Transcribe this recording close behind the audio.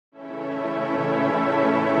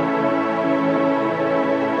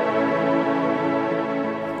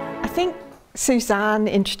Suzanne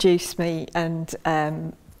introduced me and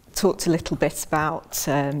talked a little bit about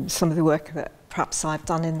some of the work that perhaps I've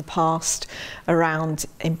done in the past around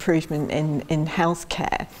improvement in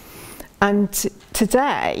healthcare. And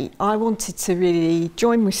today I wanted to really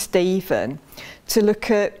join with Stephen to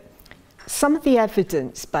look at some of the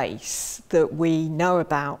evidence base that we know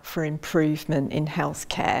about for improvement in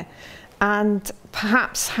healthcare, and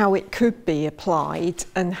perhaps how it could be applied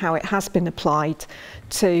and how it has been applied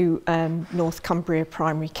to North Cumbria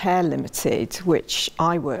Primary Care Limited, which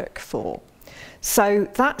I work for. So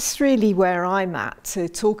that's really where I'm at, to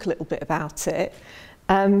talk a little bit about it.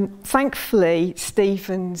 Thankfully,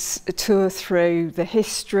 Stephen's tour through the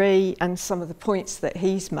history and some of the points that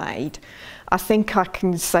he's made, I think I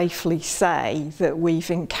can safely say that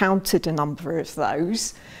we've encountered a number of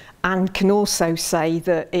those, and can also say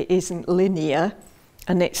that it isn't linear,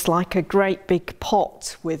 and it's like a great big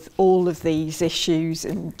pot with all of these issues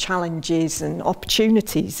and challenges and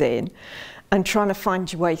opportunities in, and trying to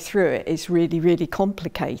find your way through it is really, really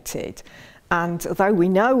complicated. And although we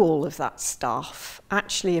know all of that stuff,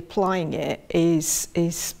 actually applying it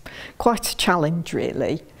is quite a challenge,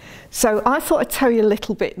 really. So I thought I'd tell you a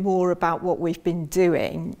little bit more about what we've been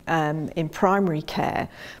doing in primary care,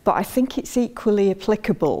 but I think it's equally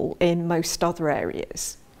applicable in most other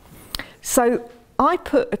areas. So I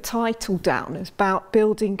put a title down as about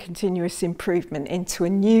building continuous improvement into a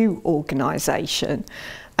new organisation,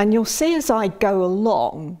 and you'll see as I go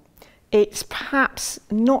along, it's perhaps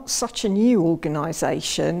not such a new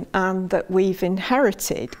organisation, and that we've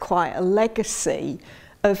inherited quite a legacy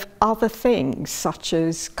of other things, such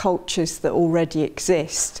as cultures that already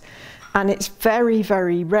exist. And it's very,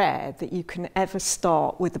 very rare that you can ever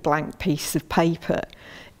start with a blank piece of paper,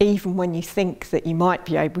 even when you think that you might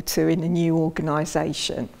be able to in a new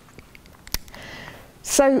organisation.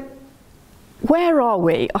 So where are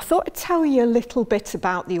we? I thought I'd tell you a little bit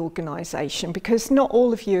about the organisation, because not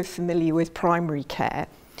all of you are familiar with primary care.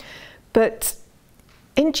 But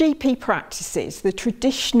in GP practices, the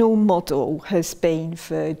traditional model has been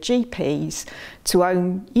for GPs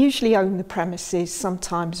to usually own the premises,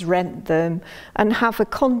 sometimes rent them, and have a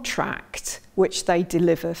contract which they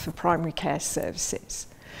deliver for primary care services.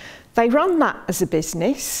 They run that as a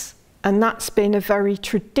business, and that's been a very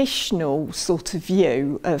traditional sort of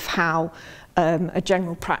view of how a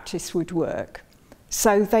general practice would work.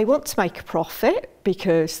 So they want to make a profit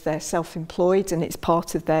because they're self-employed and it's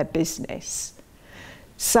part of their business.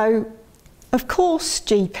 So, of course,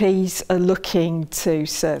 GPs are looking to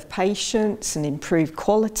serve patients and improve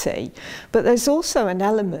quality, but there's also an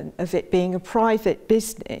element of it being a private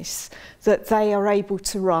business that they are able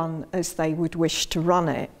to run as they would wish to run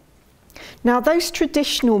it. Now, those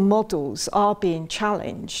traditional models are being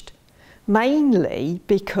challenged, mainly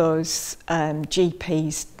because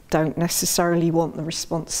GPs don't necessarily want the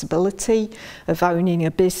responsibility of owning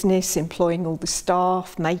a business, employing all the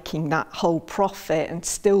staff, making that whole profit and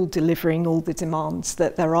still delivering all the demands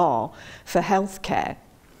that there are for healthcare.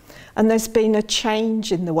 And there's been a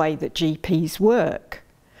change in the way that GPs work.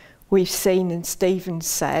 We've seen, and Stephen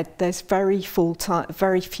said, there's very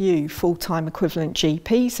few full-time equivalent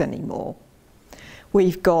GPs anymore.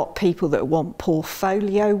 We've got people that want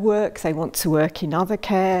portfolio work, they want to work in other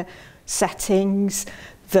care settings.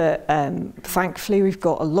 That thankfully we've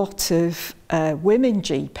got a lot of women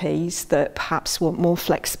GPs that perhaps want more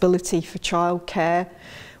flexibility for childcare.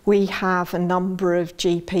 We have a number of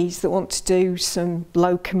GPs that want to do some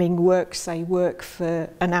locuming work, say work for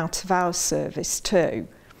an out-of-hours service too.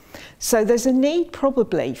 So there's a need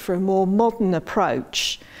probably for a more modern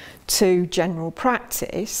approach to general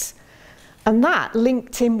practice, and that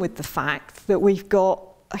linked in with the fact that we've got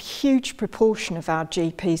a huge proportion of our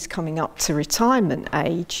GPs coming up to retirement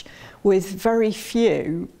age, with very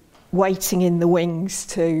few waiting in the wings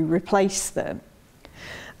to replace them.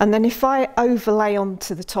 And then if I overlay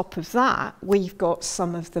onto the top of that, we've got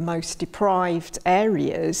some of the most deprived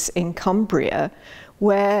areas in Cumbria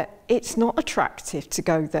where it's not attractive to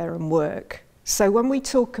go there and work. So when we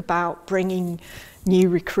talk about bringing new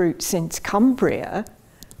recruits into Cumbria,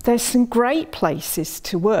 there's some great places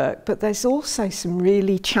to work, but there's also some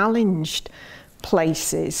really challenged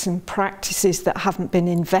places and practices that haven't been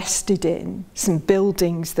invested in, some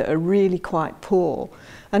buildings that are really quite poor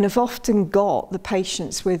and have often got the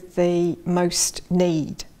patients with the most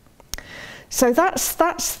need. So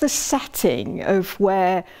that's the setting of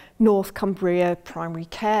where North Cumbria Primary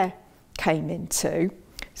Care came into.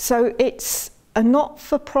 So it's a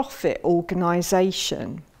not-for-profit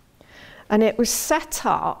organisation. And it was set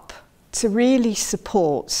up to really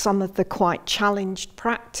support some of the quite challenged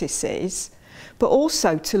practices, but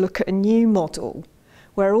also to look at a new model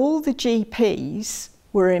where all the GPs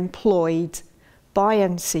were employed by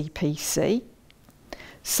NCPC,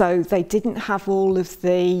 so they didn't have all of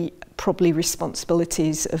the probably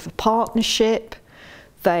responsibilities of a partnership.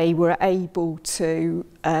 They were able to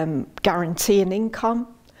guarantee an income,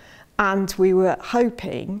 and we were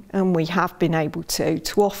hoping, and we have been able to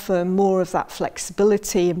offer more of that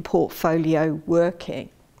flexibility and portfolio working.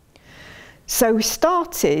 So we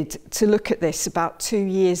started to look at this about 2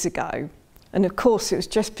 years ago, and of course it was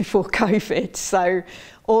just before COVID, so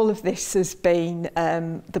all of this has been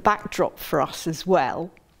the backdrop for us as well.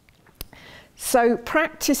 So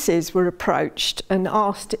practices were approached and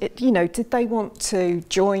asked, did they want to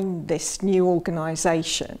join this new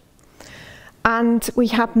organisation? And we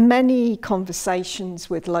had many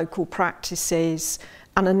conversations with local practices,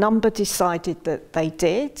 and a number decided that they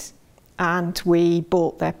did, and we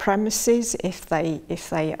bought their premises if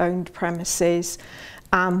they owned premises,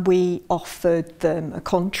 and we offered them a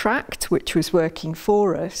contract which was working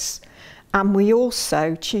for us, and we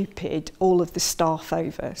also tupied all of the staff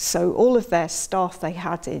over. So all of their staff they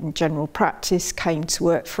had in general practice came to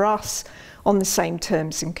work for us on the same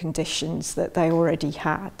terms and conditions that they already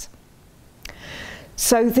had.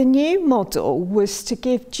 So the new model was to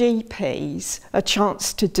give GPs a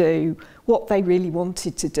chance to do what they really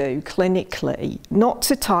wanted to do clinically, not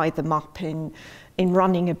to tie them up in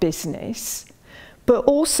running a business, but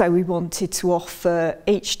also we wanted to offer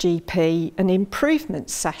each GP an improvement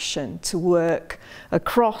session to work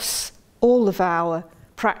across all of our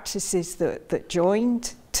practices that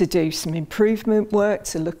joined, to do some improvement work,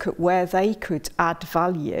 to look at where they could add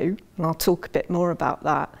value, and I'll talk a bit more about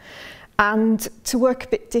that, and to work a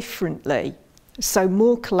bit differently, so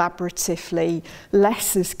more collaboratively,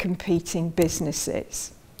 less as competing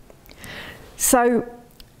businesses. So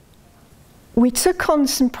we took on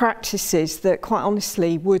some practices that quite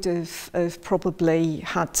honestly would have probably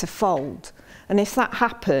had to fold. And if that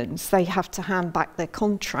happens, they have to hand back their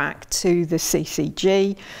contract to the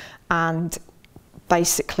CCG, and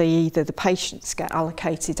basically either the patients get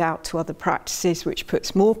allocated out to other practices, which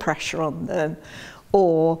puts more pressure on them,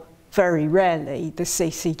 or very rarely the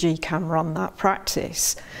CCG can run that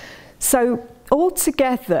practice. So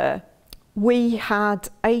altogether, we had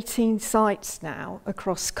 18 sites now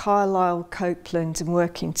across Carlisle, Copeland and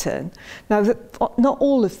Workington. Now, not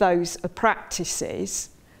all of those are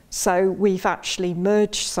practices, so we've actually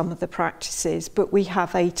merged some of the practices, but we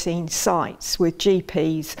have 18 sites with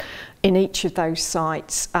GPs in each of those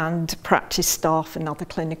sites and practice staff and other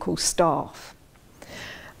clinical staff.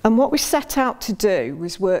 And what we set out to do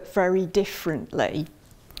was work very differently.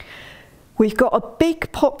 We've got a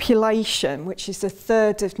big population, which is a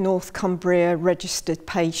third of North Cumbria registered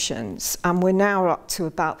patients, and we're now up to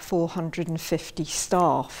about 450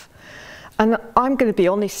 staff. And I'm going to be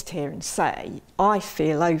honest here and say, I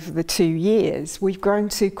feel over the 2 years we've grown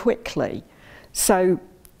too quickly. So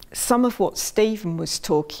some of what Stephen was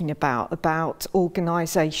talking about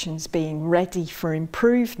organisations being ready for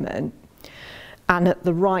improvement and at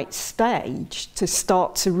the right stage to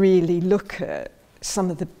start to really look at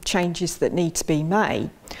some of the changes that need to be made,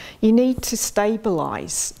 you need to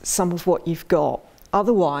stabilise some of what you've got.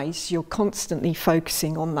 Otherwise, you're constantly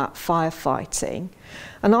focusing on that firefighting.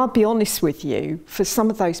 And I'll be honest with you, for some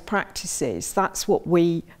of those practices, that's what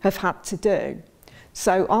we have had to do.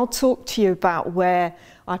 So I'll talk to you about where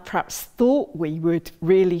I perhaps thought we would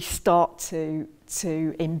really start to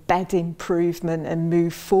embed improvement and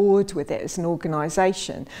move forward with it as an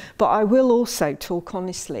organisation. But I will also talk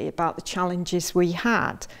honestly about the challenges we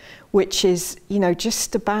had, which is,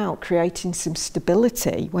 just about creating some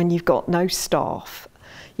stability when you've got no staff.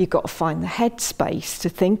 You've got to find the headspace to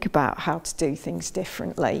think about how to do things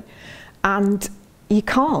differently. And you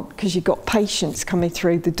can't, because you've got patients coming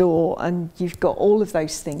through the door and you've got all of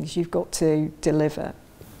those things you've got to deliver.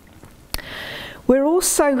 We're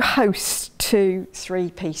also host to 3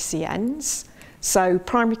 PCNs, so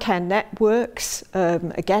primary care networks,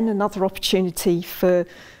 again another opportunity for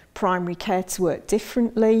primary care to work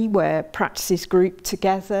differently, where practices group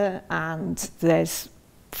together and there's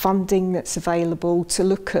funding that's available to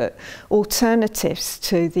look at alternatives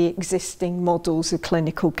to the existing models of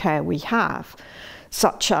clinical care we have,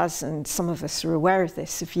 such as, and some of us are aware of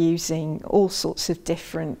this, of using all sorts of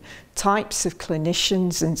different types of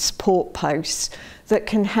clinicians and support posts that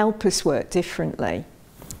can help us work differently.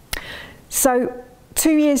 So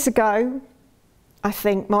 2 years ago, I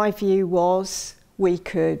think my view was we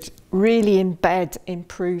could really embed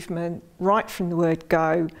improvement right from the word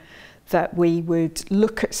go, that we would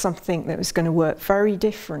look at something that was going to work very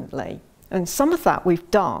differently. And some of that we've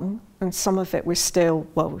done, and some of it we've still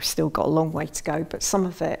got a long way to go, but some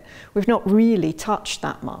of it we've not really touched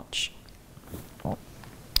that much.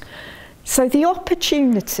 So the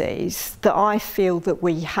opportunities that I feel that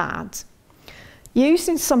we had,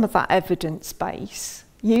 using some of that evidence base,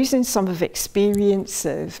 using some of experience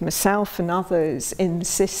of myself and others in the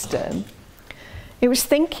system, it was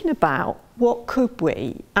thinking about what could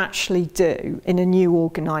we actually do in a new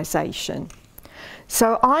organisation.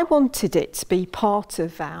 So I wanted it to be part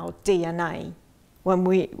of our DNA. When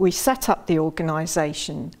we set up the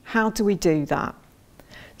organisation, how do we do that?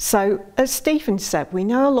 So as Stephen said, we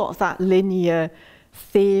know a lot of that linear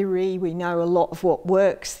theory, we know a lot of what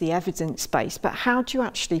works, the evidence base, but how do you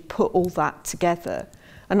actually put all that together?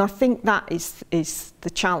 And I think that is the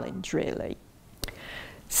challenge, really.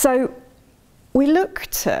 So we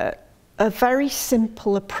looked at a very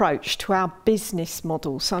simple approach to our business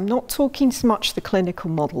model. So I'm not talking so much the clinical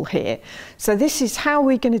model here. So this is how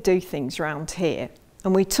we're going to do things around here.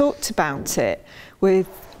 And we talked about it with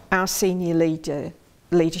our senior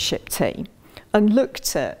leadership team and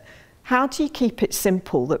looked at how do you keep it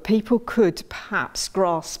simple that people could perhaps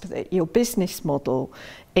grasp that your business model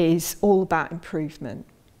is all about improvement.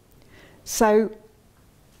 So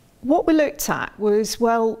what we looked at was,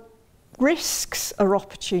 well, risks are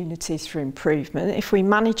opportunities for improvement. If we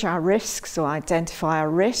manage our risks or identify our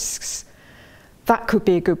risks, that could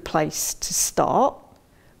be a good place to start.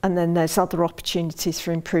 And then there's other opportunities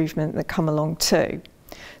for improvement that come along too.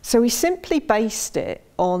 So we simply based it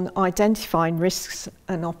on identifying risks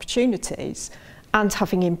and opportunities and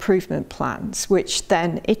having improvement plans, which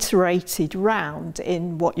then iterated round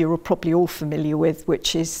in what you're probably all familiar with,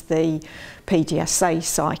 which is the PDSA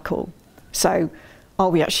cycle. So are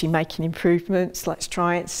we actually making improvements? Let's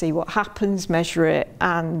try it, see what happens, measure it,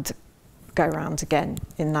 and go around again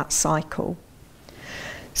in that cycle.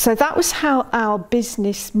 So that was how our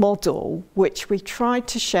business model, which we tried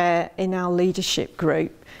to share in our leadership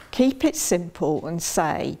group, keep it simple and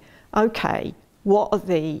say, okay, what are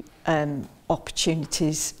the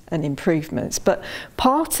opportunities and improvements? But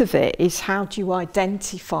part of it is how do you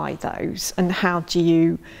identify those and how do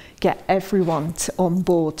you get everyone on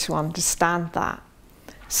board to understand that?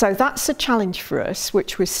 So that's a challenge for us,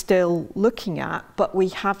 which we're still looking at, but we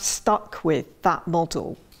have stuck with that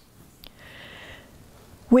model.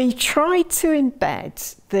 We tried to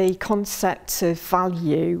embed the concept of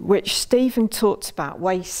value, which Stephen talked about,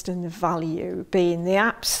 waste and the value being the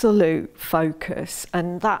absolute focus,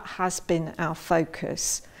 and that has been our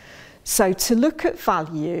focus. So to look at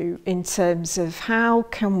value in terms of how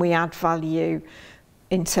can we add value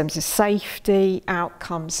in terms of safety,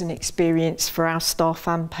 outcomes and experience for our staff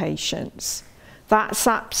and patients. That's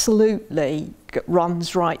absolutely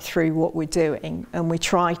runs right through what we're doing, and we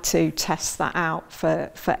try to test that out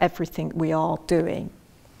for everything we are doing.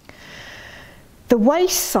 The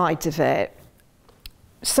waste side of it,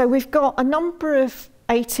 so we've got a number of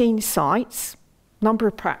 18 sites, number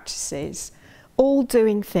of practices, all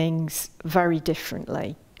doing things very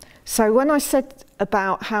differently. So when I said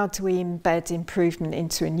about how do we embed improvement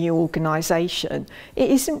into a new organisation, it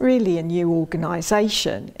isn't really a new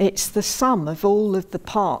organisation. It's the sum of all of the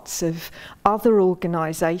parts of other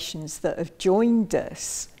organisations that have joined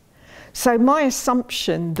us. So my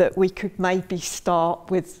assumption that we could maybe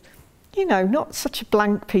start with, you know, not such a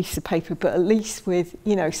blank piece of paper, but at least with,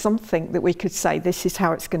 you know, something that we could say this is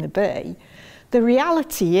how it's going to be. The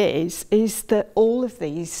reality is that all of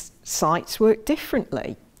these sites work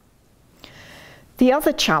differently. The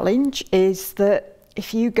other challenge is that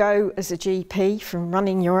if you go as a GP from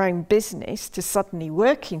running your own business to suddenly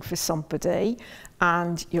working for somebody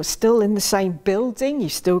and you're still in the same building,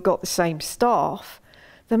 you've still got the same staff,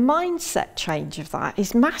 the mindset change of that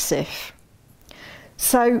is massive.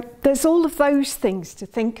 So there's all of those things to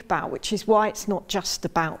think about, which is why it's not just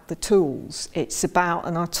about the tools. It's about,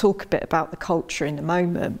 and I'll talk a bit about the culture in a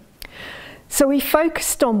moment. So we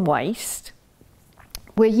focused on waste.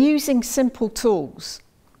 We're using simple tools.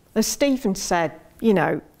 As Stephen said, you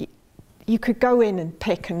know, you could go in and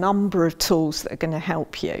pick a number of tools that are going to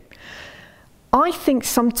help you. I think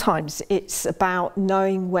sometimes it's about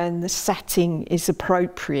knowing when the setting is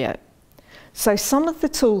appropriate. So some of the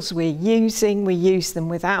tools we use them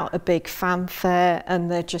without a big fanfare,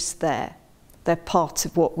 and they're just there. They're part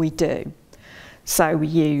of what we do. So we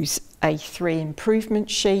use A3 improvement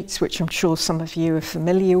sheets, which I'm sure some of you are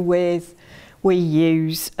familiar with. We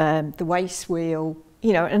use the waste wheel,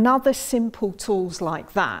 you know, and other simple tools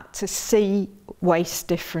like that to see waste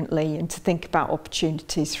differently and to think about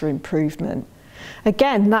opportunities for improvement.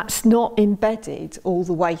 Again, that's not embedded all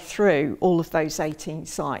the way through all of those 18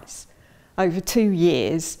 sites. Over 2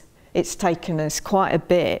 years, it's taken us quite a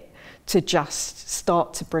bit to just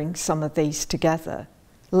start to bring some of these together,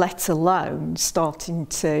 let alone starting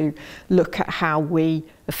to look at how we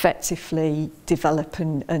effectively develop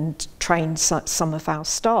and train some of our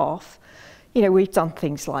staff. You know, we've done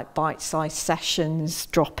things like bite-sized sessions,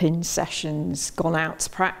 drop-in sessions, gone out to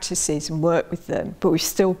practices and worked with them, but we've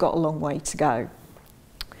still got a long way to go.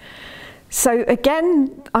 So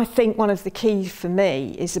again, I think one of the keys for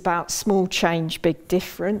me is about small change, big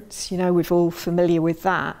difference. You know, we're all familiar with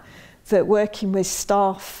that working with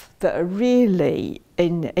staff that are really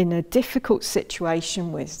in a difficult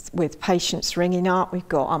situation with patients ringing up. We've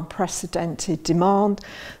got unprecedented demand.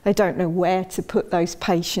 They don't know where to put those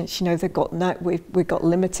patients. You know, we've got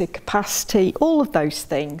limited capacity, all of those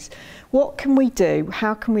things. What can we do?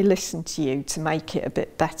 How can we listen to you to make it a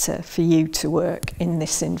bit better for you to work in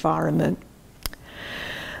this environment?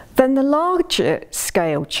 Then the larger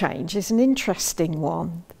scale change is an interesting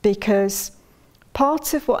one, because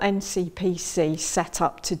part of what NCPC set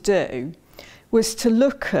up to do was to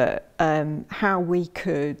look at how we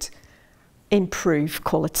could improve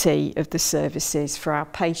quality of the services for our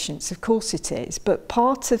patients. Of course it is, but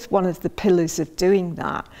part of one of the pillars of doing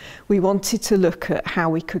that, we wanted to look at how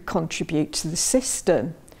we could contribute to the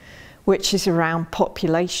system, which is around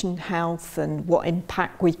population health and what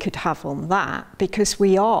impact we could have on that, because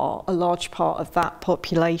we are a large part of that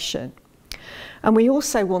population. And we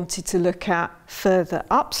also wanted to look at further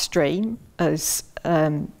upstream, as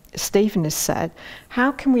Stephen has said,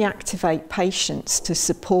 how can we activate patients to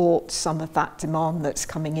support some of that demand that's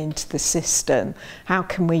coming into the system? How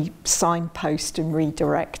can we signpost and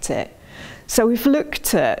redirect it? So we've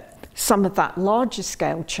looked at some of that larger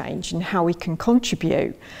scale change and how we can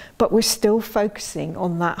contribute, but we're still focusing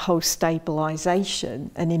on that whole stabilisation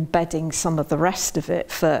and embedding some of the rest of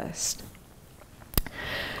it first.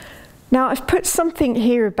 Now, I've put something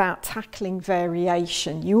here about tackling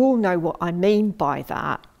variation. You all know what I mean by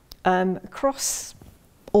that. Across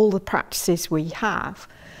all the practices we have,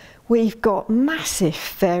 we've got massive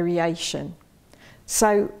variation.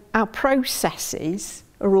 So our processes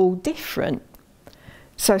are all different.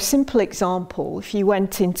 So a simple example, if you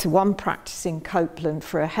went into one practice in Copeland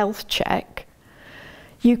for a health check,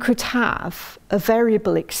 you could have a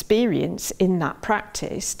variable experience in that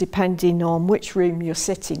practice depending on which room you're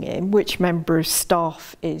sitting in, which member of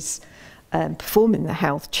staff is performing the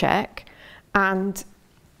health check, and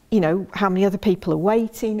you know, how many other people are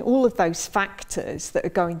waiting, all of those factors that are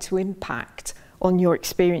going to impact on your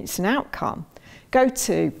experience and outcome. Go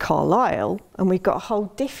to Carlisle and we've got a whole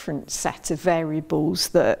different set of variables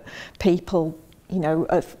that people, you know,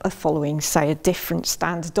 are following, say, a different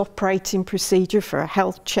standard operating procedure for a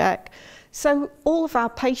health check. So all of our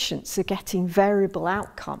patients are getting variable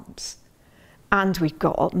outcomes. And we've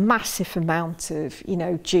got a massive amount of, you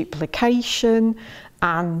know, duplication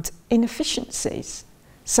and inefficiencies.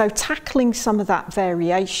 So tackling some of that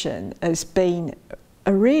variation has been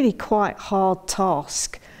a really quite hard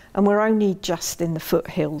task, and we're only just in the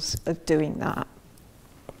foothills of doing that.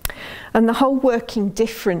 And the whole working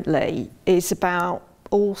differently is about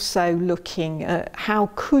also looking at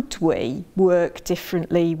how could we work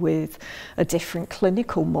differently with a different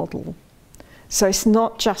clinical model. So it's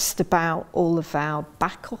not just about all of our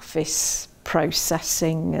back office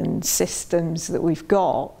processing and systems that we've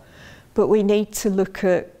got, but we need to look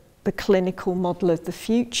at the clinical model of the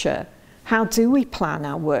future. How do we plan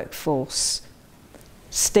our workforce?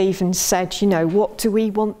 Stephen said, you know, what do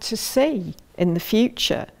we want to see in the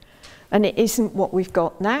future? And it isn't what we've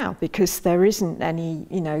got now, because there isn't any,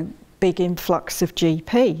 you know, big influx of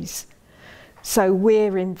GPs. So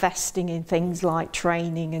we're investing in things like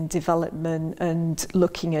training and development and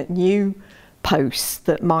looking at new posts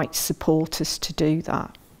that might support us to do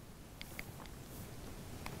that.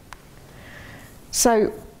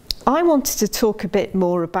 So I wanted to talk a bit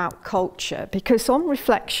more about culture, because on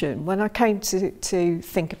reflection, when I came to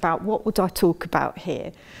think about what would I talk about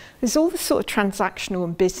here, there's all the sort of transactional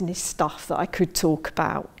and business stuff that I could talk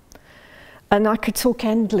about. And I could talk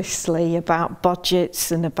endlessly about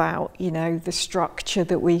budgets and about, you know, the structure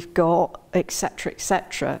that we've got, etc.,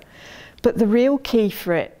 etc. But the real key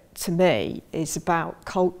for it, to me, is about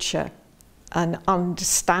culture and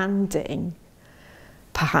understanding,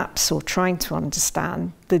 perhaps, or trying to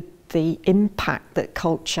understand the impact that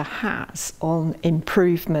culture has on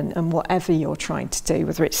improvement and whatever you're trying to do,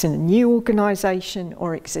 whether it's in a new organisation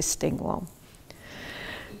or existing one.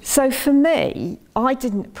 So for me, I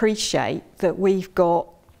didn't appreciate that we've got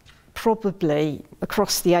probably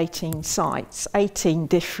across the 18 sites, 18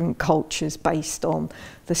 different cultures based on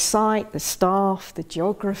the site, the staff, the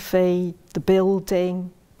geography, the building,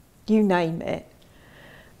 you name it.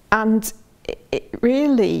 And it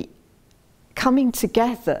really coming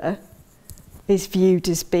together is viewed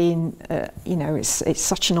as being, it's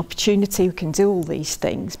such an opportunity, we can do all these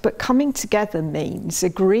things, but coming together means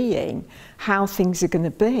agreeing how things are going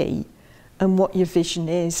to be and what your vision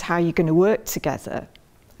is, how you're going to work together.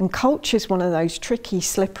 And culture is one of those tricky,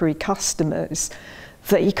 slippery customers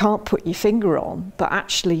that you can't put your finger on, but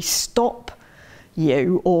actually stop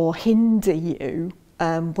you or hinder you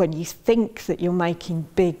when you think that you're making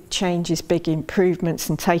big changes, big improvements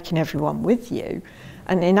and taking everyone with you.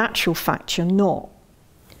 And in actual fact, you're not.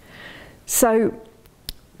 So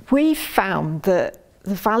we've found that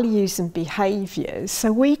the values and behaviours,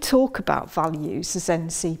 so we talk about values as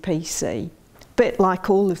NCPC, a bit like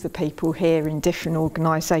all of the people here in different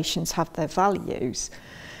organisations have their values,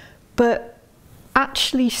 but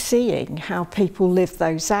actually seeing how people live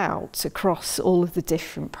those out across all of the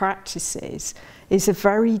different practices is a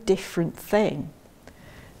very different thing.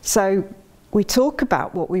 So we talk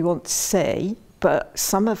about what we want to see, but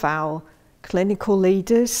some of our clinical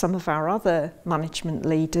leaders, some of our other management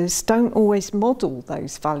leaders don't always model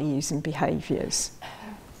those values and behaviours.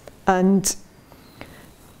 And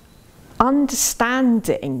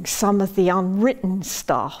understanding some of the unwritten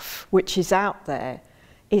stuff which is out there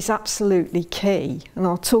is absolutely key. And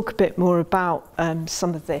I'll talk a bit more about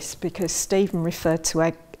some of this because Stephen referred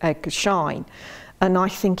to Edgar Schein, and I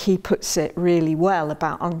think he puts it really well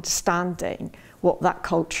about understanding what that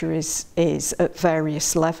culture is at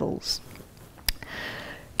various levels.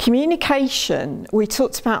 Communication, we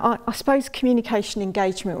talked about, I suppose communication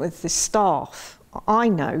engagement with the staff, I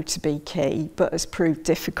know to be key, but has proved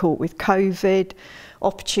difficult with COVID.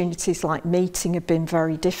 Opportunities like meeting have been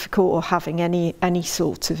very difficult, or having any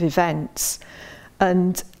sort of events.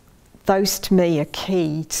 And those to me are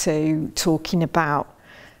key to talking about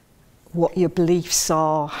what your beliefs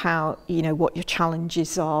are, how, what your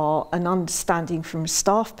challenges are, and understanding from a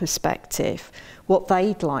staff perspective what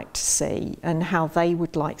they'd like to see and how they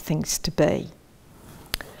would like things to be.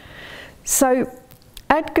 So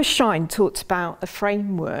Edgar Schein talked about a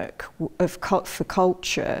framework for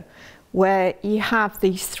culture where you have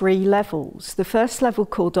these three levels. The first level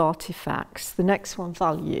called artifacts, the next one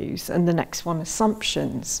values, and the next one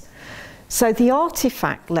assumptions. So the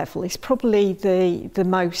artifact level is probably the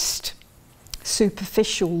most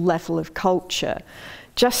superficial level of culture.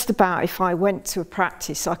 Just about, if I went to a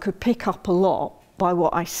practice, I could pick up a lot by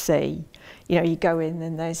what I see. You go in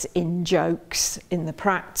and there's in-jokes in the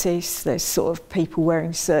practice, there's sort of people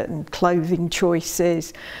wearing certain clothing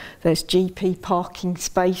choices, there's GP parking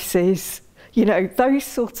spaces, those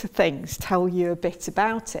sorts of things tell you a bit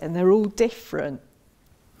about it, and they're all different.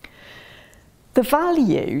 The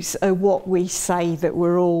values are what we say that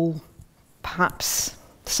we're all perhaps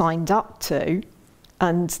signed up to,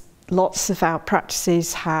 and lots of our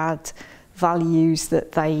practices had values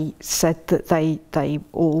that they said that they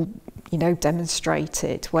all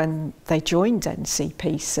demonstrated when they joined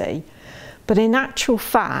NCPC. But in actual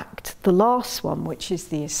fact, the last one, which is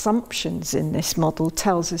the assumptions in this model,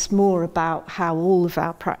 tells us more about how all of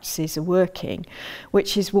our practices are working,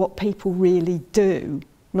 which is what people really do,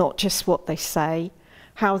 not just what they say,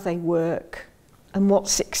 how they work, and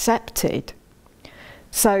what's accepted.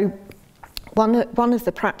 So one of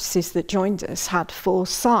the practices that joined us had 4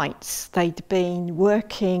 sites. They'd been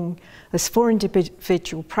working as 4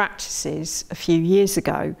 individual practices a few years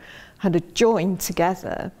ago, had joined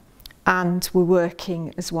together and were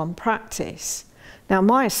working as one practice. Now,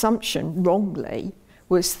 my assumption, wrongly,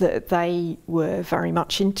 was that they were very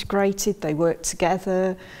much integrated, they worked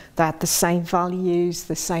together, they had the same values,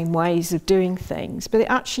 the same ways of doing things. But it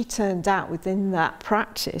actually turned out within that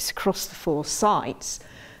practice, across the 4 sites,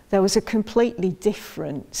 there was a completely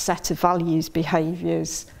different set of values,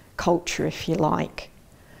 behaviours, culture, if you like.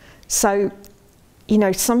 So,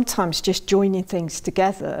 sometimes just joining things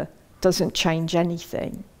together doesn't change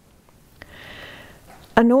anything.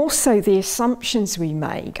 And also the assumptions we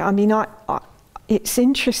make. It's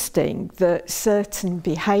interesting that certain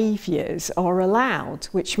behaviours are allowed,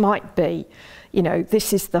 which might be,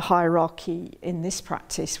 this is the hierarchy in this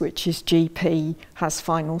practice, which is GP has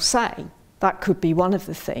final say. That could be one of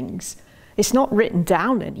the things. It's not written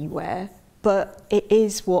down anywhere, but it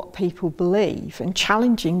is what people believe, and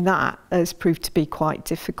challenging that has proved to be quite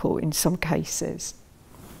difficult in some cases.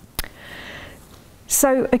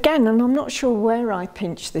 So again, and I'm not sure where I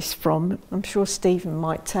pinched this from, I'm sure Stephen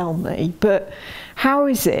might tell me, but how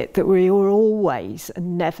is it that we are always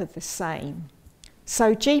and never the same?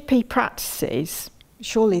 So GP practices,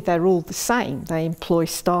 surely they're all the same. They employ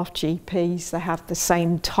staff GPs, they have the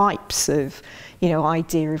same types of,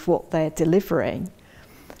 idea of what they're delivering.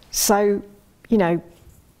 So,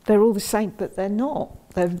 They're all the same, but they're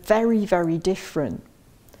not. They're very, very different.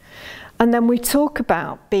 And then we talk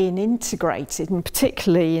about being integrated, and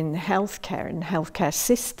particularly in healthcare and healthcare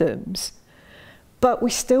systems, but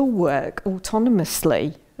we still work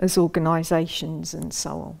autonomously as organisations and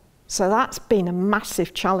so on. So that's been a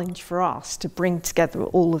massive challenge for us to bring together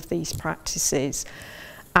all of these practices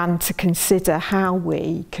and to consider how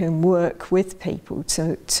we can work with people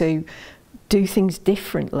to do things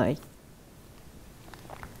differently.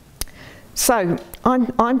 So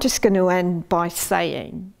I'm just going to end by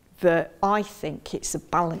saying that I think it's a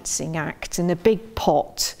balancing act and a big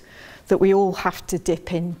pot that we all have to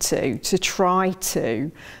dip into to try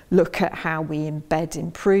to look at how we embed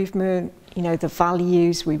improvement, you know, the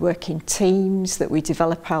values, we work in teams, that we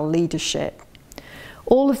develop our leadership.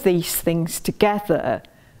 All of these things together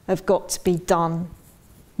have got to be done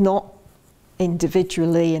not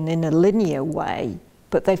individually and in a linear way,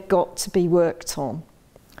 but they've got to be worked on.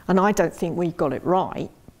 And I don't think we got it right,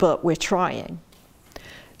 but we're trying.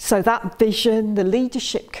 So that vision, the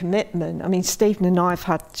leadership commitment, I mean, Stephen and I have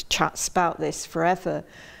had chats about this forever.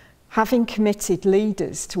 Having committed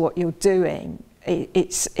leaders to what you're doing,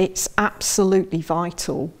 it's absolutely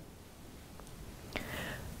vital.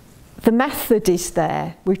 The method is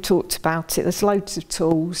there, we've talked about it, there's loads of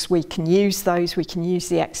tools, we can use those, we can use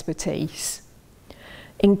the expertise.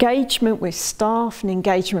 Engagement with staff and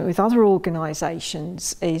engagement with other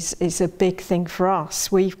organisations is a big thing for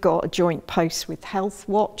us. We've got a joint post with Health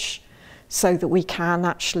Watch so that we can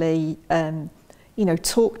actually you know,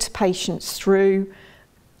 talk to patients through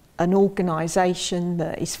an organisation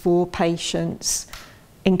that is for patients,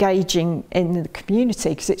 engaging in the community,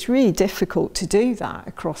 because it's really difficult to do that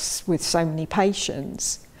across with so many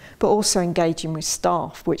patients, but also engaging with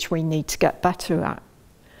staff, which we need to get better at.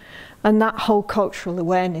 And that whole cultural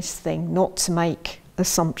awareness thing, not to make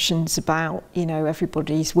assumptions about, you know,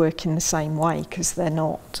 everybody's working the same way, because they're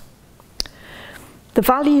not. The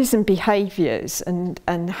values and behaviours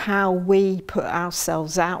and how we put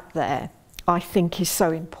ourselves out there, I think is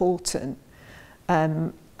so important.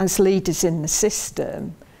 As leaders in the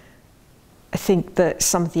system, I think that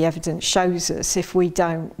some of the evidence shows us if we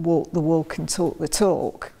don't walk the walk and talk the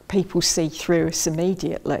talk, people see through us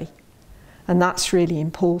immediately. And that's really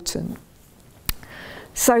important.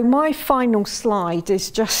 So my final slide is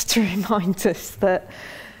just to remind us that,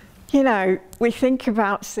 you know, we think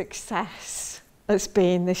about success as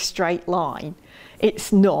being this straight line.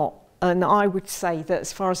 It's not. And I would say that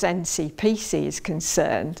as far as NCPC is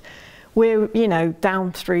concerned, we're, you know,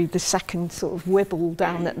 down through the second sort of wibble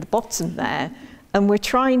down at the bottom there, and we're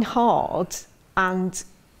trying hard and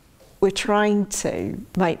we're trying to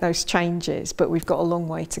make those changes, but we've got a long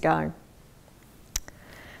way to go.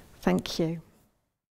 Thank you.